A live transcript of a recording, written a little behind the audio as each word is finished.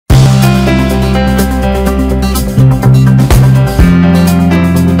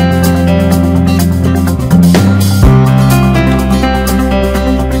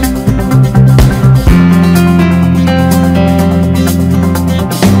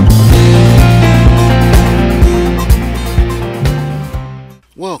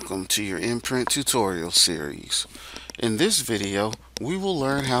to your Imprint tutorial series. In this video, we will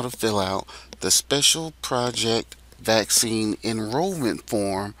learn how to fill out the Special Project Vaccine Enrollment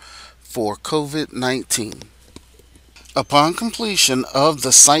Form for COVID-19. Upon completion of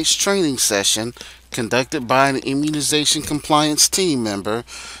the site's training session conducted by an immunization compliance team member,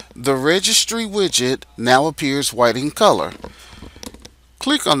 the Registry Widget now appears white in color.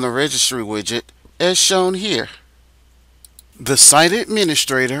 Click on the Registry Widget as shown here. The site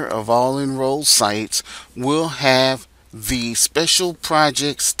administrator of all enrolled sites will have the Special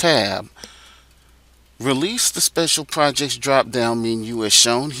Projects tab. Release the Special Projects drop-down menu as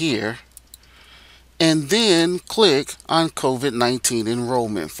shown here, and then click on COVID-19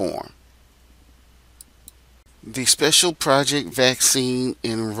 Enrollment Form. The Special Project Vaccine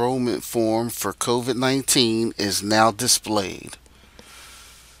Enrollment Form for COVID-19 is now displayed.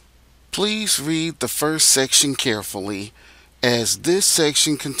 Please read the first section carefully, as this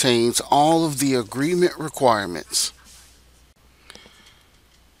section contains all of the agreement requirements.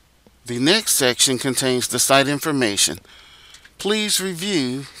 The next section contains the site information. Please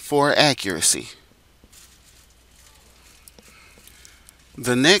review for accuracy.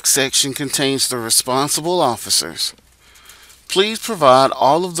 The next section contains the responsible officers. Please provide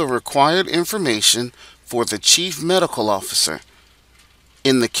all of the required information for the Chief Medical Officer.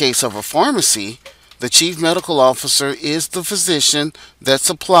 In the case of a pharmacy, the Chief Medical Officer is the physician that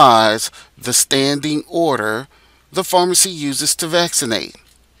supplies the standing order the pharmacy uses to vaccinate.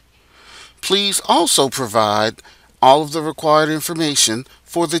 Please also provide all of the required information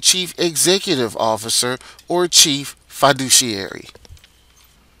for the Chief Executive Officer or Chief Fiduciary.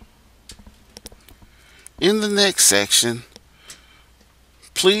 In the next section,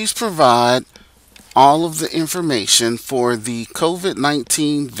 please provide all of the information for the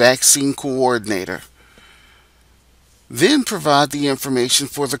COVID-19 Vaccine Coordinator. Then provide the information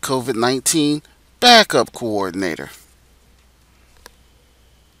for the COVID-19 Backup Coordinator.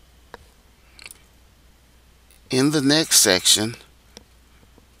 In the next section,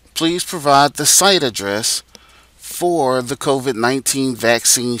 please provide the site address for the COVID-19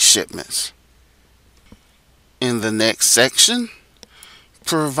 vaccine shipments. In the next section,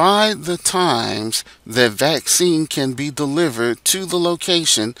 provide the times that vaccine can be delivered to the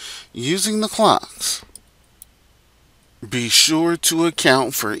location using the clocks. Be sure to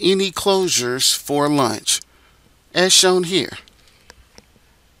account for any closures for lunch, as shown here.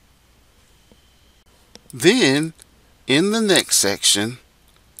 Then, in the next section,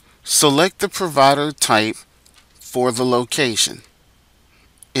 select the provider type for the location.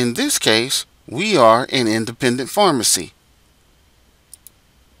 In this case, we are an independent pharmacy.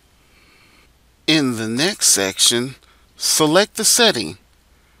 In the next section, select the setting.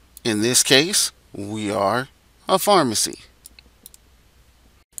 In this case, we are a pharmacy.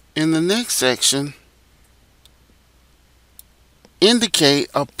 In the next section, indicate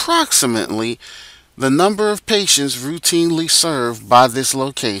approximately the number of patients routinely served by this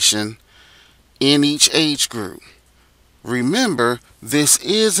location in each age group. Remember, this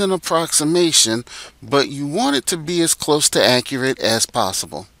is an approximation, but you want it to be as close to accurate as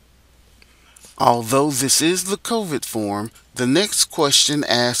possible. Although this is the COVID form, the next question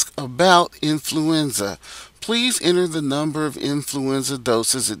asks about influenza. Please enter the number of influenza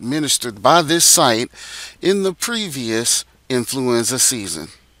doses administered by this site in the previous influenza season.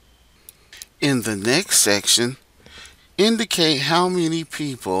 In the next section, indicate how many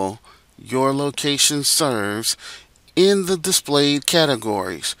people your location serves in the displayed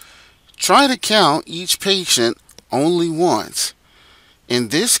categories. Try to count each patient only once. In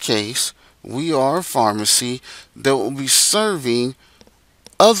this case, we are a pharmacy that will be serving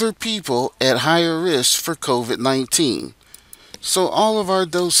other people at higher risk for COVID-19. So all of our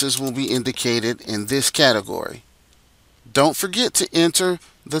doses will be indicated in this category. Don't forget to enter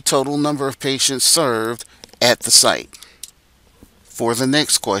the total number of patients served at the site. For the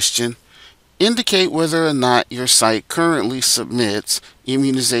next question, indicate whether or not your site currently submits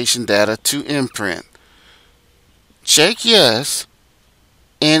immunization data to Imprint. Check yes,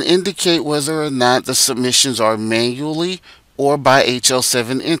 and indicate whether or not the submissions are manually or by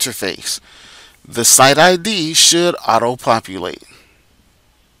HL7 interface. The site ID should auto-populate.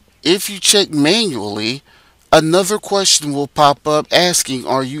 If you check manually, another question will pop up asking,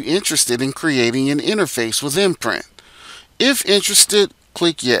 are you interested in creating an interface with Imprint? If interested,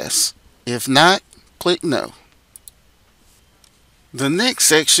 click yes. If not, click no. The next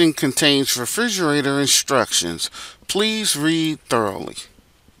section contains refrigerator instructions. Please read thoroughly.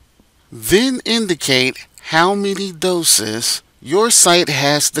 Then indicate how many doses your site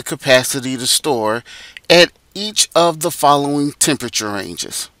has the capacity to store at each of the following temperature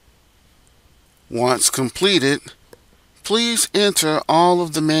ranges. Once completed, please enter all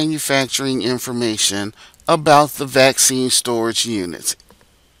of the manufacturing information about the vaccine storage units.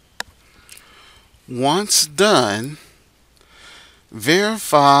 Once done,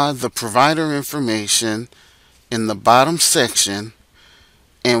 verify the provider information in the bottom section,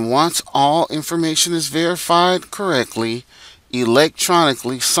 and once all information is verified correctly,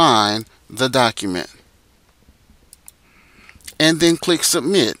 electronically sign the document. And then click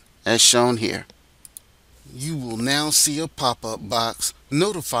Submit as shown here. You will now see a pop-up box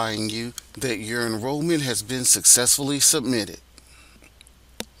notifying you that your enrollment has been successfully submitted.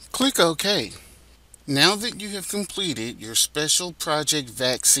 Click OK. Now that you have completed your Special Project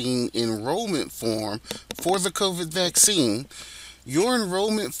Vaccine enrollment form for the COVID vaccine, your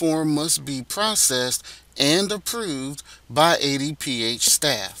enrollment form must be processed and approved by ADPH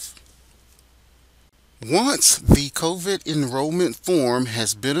staff. Once the COVID enrollment form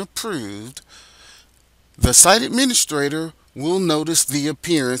has been approved, the site administrator will notice the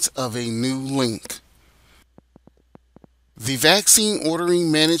appearance of a new link. The Vaccine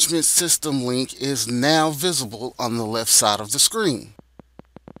Ordering Management System link is now visible on the left side of the screen.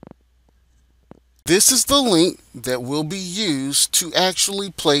 This is the link that will be used to actually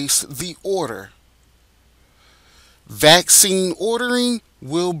place the order. Vaccine ordering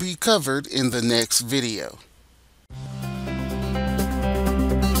will be covered in the next video.